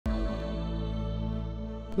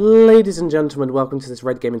Ladies and gentlemen, welcome to this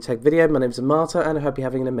Red Gaming Tech video. My name is Marta and I hope you're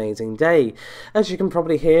having an amazing day. As you can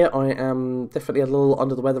probably hear, I am definitely a little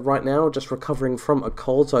under the weather right now, just recovering from a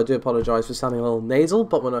cold, so I do apologise for sounding a little nasal,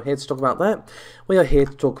 but we're not here to talk about that. We are here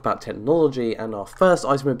to talk about technology, and our first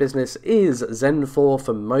item of business is Zen 4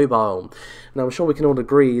 for mobile. Now, I'm sure we can all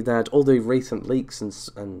agree that all the recent leaks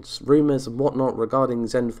and rumours and whatnot regarding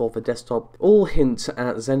Zen 4 for desktop all hint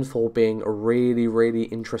at Zen 4 being really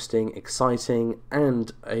interesting, exciting,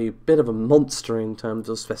 and a bit of a monster in terms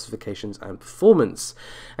of specifications and performance.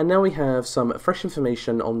 And now we have some fresh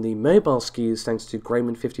information on the mobile SKUs thanks to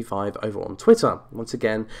Grayman55 over on Twitter. Once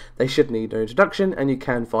again, they should need no introduction, and you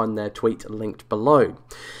can find their tweet linked below.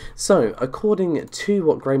 So, according to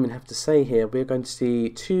what Grayman have to say here, we're going to see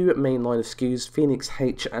two main line of SKUs, Phoenix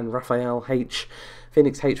H and Raphael H.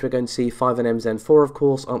 Phoenix H, we're going to see 5nm Zen 4, of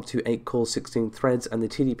course, up to 8 cores, 16 threads, and the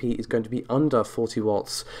TDP is going to be under 40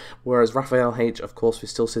 watts. Whereas Raphael H, of course, we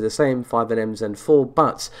still see the same, 5nm Zen 4,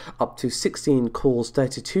 but up to 16 cores,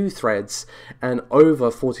 32 threads, and over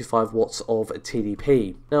 45 watts of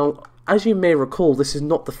TDP. Now, as you may recall, this is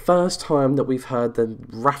not the first time that we've heard the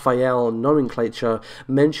Raphael nomenclature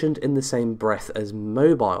mentioned in the same breath as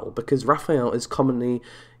mobile, because Raphael is commonly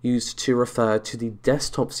used to refer to the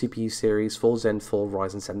desktop CPU series for Zen 4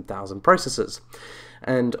 Ryzen 7000 processors.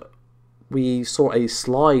 And we saw a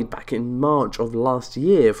slide back in March of last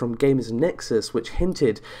year from Gamers Nexus which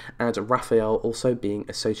hinted at Raphael also being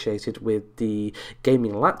associated with the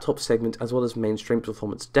gaming laptop segment as well as mainstream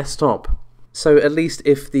performance desktop. So at least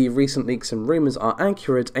if the recent leaks and rumours are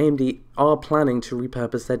accurate, AMD are planning to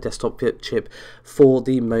repurpose their desktop chip for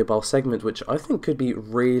the mobile segment, which I think could be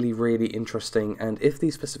really interesting. And if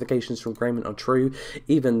these specifications from Grayman are true,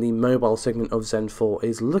 even the mobile segment of Zen 4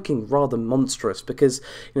 is looking rather monstrous, because,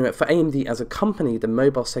 you know, for AMD as a company, the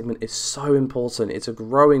mobile segment is so important. It's a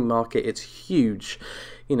growing market, it's huge.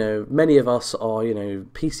 You know, many of us are, you know,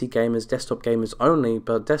 PC gamers, desktop gamers only,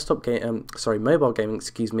 but mobile gaming,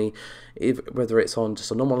 excuse me, whether it's on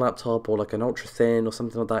just a normal laptop or like an ultra thin or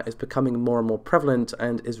something like that, is becoming more and more prevalent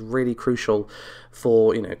and is really crucial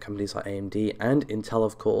for, you know, companies like AMD and Intel,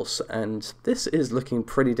 of course, and this is looking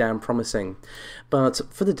pretty damn promising. But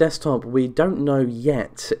for the desktop, we don't know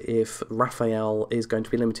yet if Raphael is going to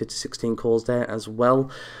be limited to 16 cores there as well.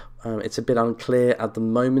 It's a bit unclear at the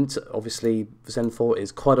moment. Obviously, Zen 4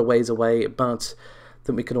 is quite a ways away, but I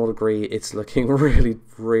think we can all agree it's looking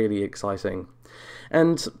really exciting.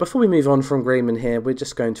 And before we move on from Grayman here, we're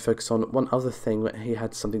just going to focus on one other thing that he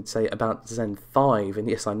had something to say about Zen 5. And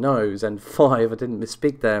yes, I know, Zen 5, I didn't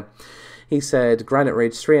misspeak there. He said Granite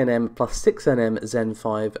Ridge 3nm plus 6nm Zen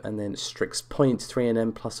 5, and then Strix Point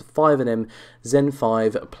 3nm plus 5nm Zen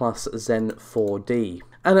 5 plus Zen 4D.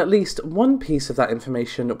 And at least one piece of that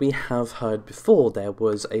information we have heard before. There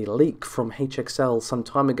was a leak from HXL some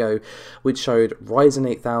time ago which showed Ryzen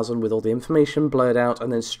 8000 with all the information blurred out,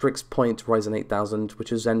 and then Strix Point Ryzen 8000,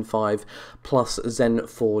 which is Zen 5 plus Zen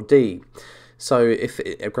 4D. So if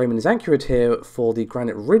Grayman is accurate here, for the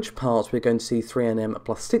Granite Ridge part, we're going to see 3nm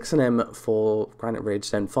plus 6nm for Granite Ridge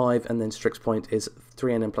Zen 5, and then Strix Point is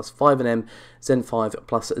 3nm plus 5nm Zen 5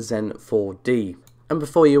 plus Zen 4D. And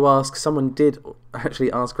before you ask, someone did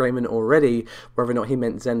actually ask Grayman already whether or not he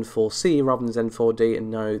meant Zen 4C rather than Zen 4D, and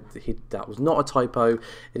no, that was not a typo.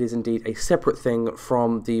 It is indeed a separate thing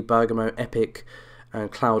from the Bergamo Epic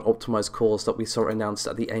cloud optimized cores that we saw announced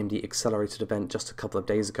at the AMD Accelerated event just a couple of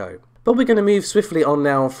days ago. But we're going to move swiftly on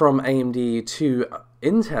now from AMD to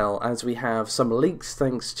Intel, as we have some leaks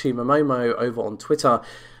thanks to Momomo over on Twitter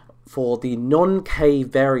for the non-K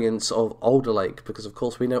variants of Alder Lake, because of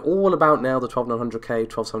course we know all about now the 12900K,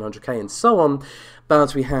 12700K and so on,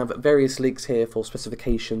 but we have various leaks here for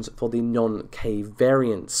specifications for the non-K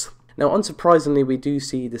variants. Now, unsurprisingly, we do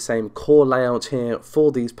see the same core layout here for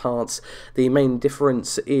these parts. The main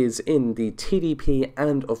difference is in the TDP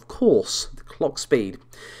and, of course, the clock speed.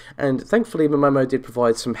 And thankfully, Momomo did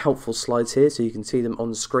provide some helpful slides here, so you can see them on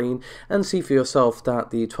the screen and see for yourself that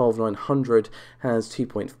the 12900 has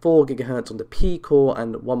 2.4 GHz on the P core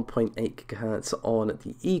and 1.8 GHz on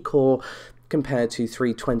the E core, compared to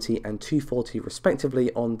 320 and 240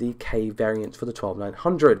 respectively on the K variant for the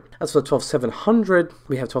 12900. As for the 12700,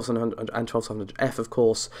 we have 12700 and 12700F, of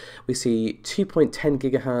course. We see 2.10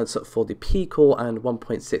 GHz for the P core and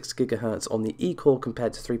 1.6 GHz on the E core,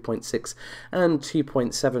 compared to 3.6 and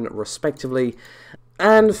 2.7 respectively.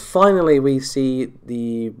 And finally, we see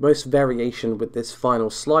the most variation with this final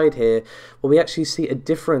slide here, where we actually see a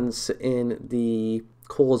difference in the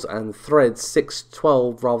cores and threads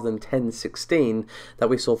 612 rather than 1016 that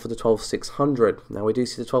we saw for the 12600. Now we do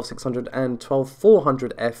see the 12600 and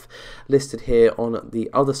 12400F listed here on the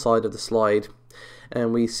other side of the slide,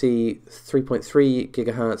 and we see 3.3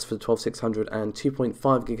 gigahertz for the 12600 and 2.5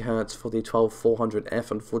 gigahertz for the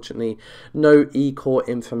 12400F. Unfortunately, no E-core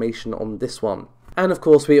information on this one. And of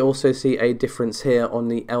course, we also see a difference here on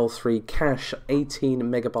the L3 cache, 18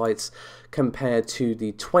 megabytes compared to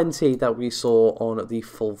the 20 that we saw on the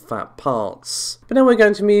full fat parts. But now we're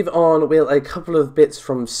going to move on with a couple of bits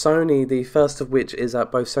from Sony, the first of which is that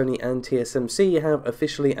both Sony and TSMC have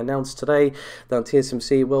officially announced today that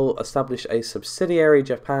TSMC will establish a subsidiary,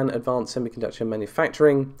 Japan Advanced Semiconductor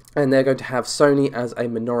Manufacturing, and they're going to have Sony as a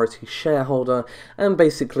minority shareholder, and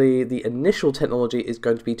basically the initial technology is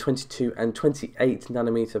going to be 22 and 28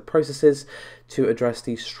 nanometer processes to address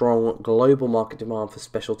the strong global market demand for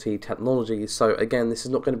specialty technology. So again, this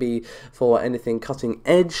is not going to be for anything cutting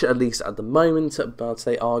edge, at least at the moment, but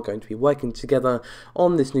they are going to be working together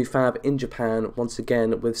on this new fab in Japan, once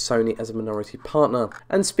again with Sony as a minority partner.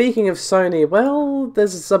 And speaking of Sony, well,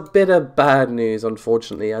 there's a bit of bad news,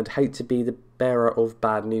 unfortunately. I'd hate to be the bearer of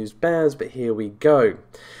bad news bears, but here we go.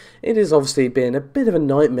 It has obviously been a bit of a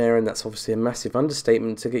nightmare, and that's obviously a massive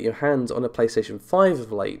understatement, to get your hands on a PlayStation 5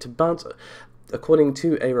 of late, but according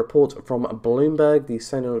to a report from Bloomberg, the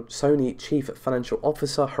Sony Chief Financial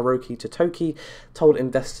Officer Hiroki Totoki told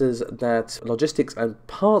investors that logistics and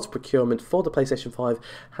parts procurement for the PlayStation 5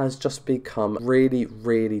 has just become really,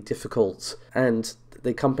 really difficult, and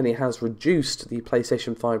the company has reduced the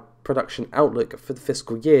PlayStation 5 production outlook for the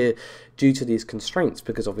fiscal year due to these constraints,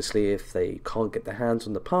 because obviously if they can't get their hands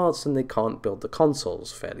on the parts, then they can't build the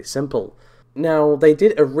consoles. Fairly simple. Now, they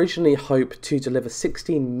did originally hope to deliver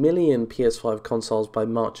 16 million PS5 consoles by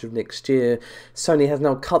March of next year. Sony has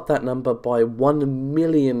now cut that number by 1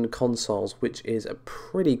 million consoles, which is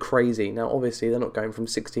pretty crazy. Now, obviously, they're not going from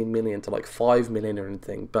 16 million to like 5 million or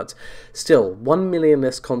anything, but still, 1 million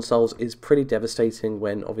less consoles is pretty devastating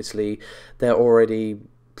when obviously they're already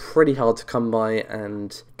pretty hard to come by,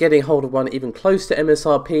 and getting hold of one even close to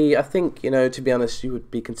MSRP, I think, you know, to be honest, you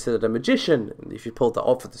would be considered a magician if you pulled that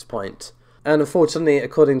off at this point. And unfortunately,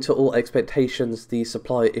 according to all expectations, the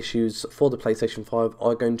supply issues for the PlayStation 5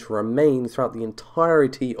 are going to remain throughout the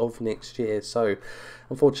entirety of next year. So,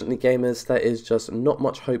 unfortunately, gamers, there is just not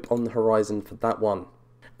much hope on the horizon for that one.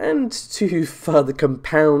 And to further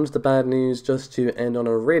compound the bad news, just to end on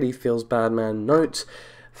a really feels bad man note,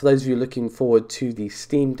 for those of you looking forward to the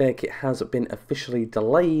Steam Deck, it has been officially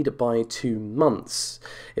delayed by 2 months.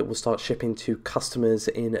 It will start shipping to customers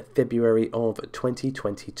in February of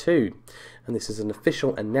 2022. And this is an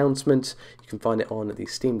official announcement. You can find it on the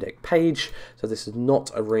Steam Deck page. So this is not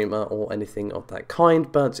a rumor or anything of that kind,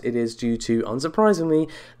 but it is due to, unsurprisingly,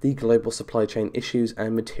 the global supply chain issues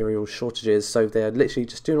and material shortages. So they literally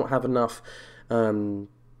just do not have enough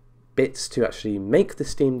bits to actually make the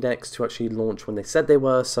Steam Decks to actually launch when they said they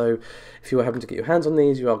were. So if you were having to get your hands on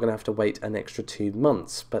these, you are going to have to wait an extra 2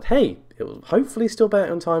 months. But hey, it will hopefully still be out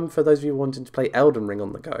on time for those of you wanting to play Elden Ring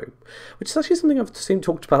on the go, which is actually something I've seen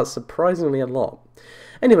talked about surprisingly a lot.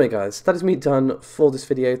 Anyway guys, that is me done for this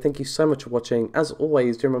video. Thank you so much for watching. As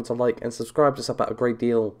always, do remember to like and subscribe to help out a great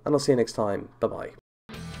deal, and I'll see you next time. Bye bye.